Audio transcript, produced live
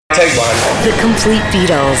take one. The Complete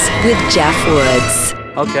Beatles with Jeff Woods.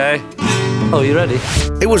 Okay. Oh, you ready?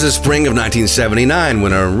 It was the spring of 1979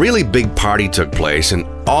 when a really big party took place and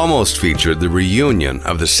almost featured the reunion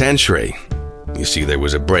of the century. You see, there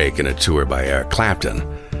was a break in a tour by Eric Clapton.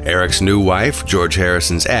 Eric's new wife, George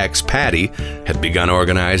Harrison's ex, Patty, had begun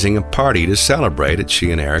organizing a party to celebrate at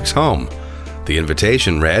she and Eric's home. The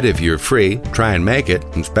invitation read, "If you're free, try and make it.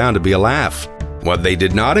 It's bound to be a laugh." What they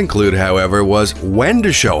did not include, however, was when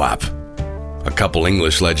to show up. A couple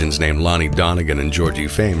English legends named Lonnie Donegan and Georgie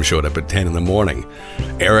Fame showed up at 10 in the morning.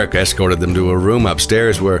 Eric escorted them to a room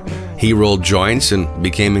upstairs where he rolled joints and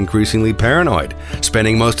became increasingly paranoid,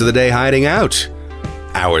 spending most of the day hiding out.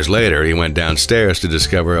 Hours later, he went downstairs to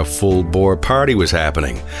discover a full-bore party was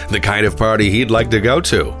happening, the kind of party he'd like to go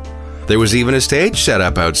to. There was even a stage set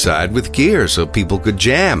up outside with gear so people could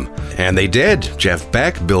jam. And they did. Jeff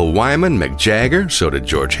Beck, Bill Wyman, Mick Jagger, so did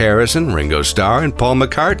George Harrison, Ringo Starr, and Paul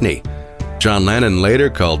McCartney. John Lennon later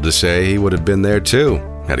called to say he would have been there too,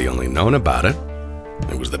 had he only known about it.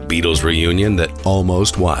 It was the Beatles reunion that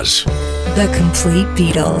almost was. The Complete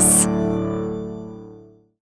Beatles.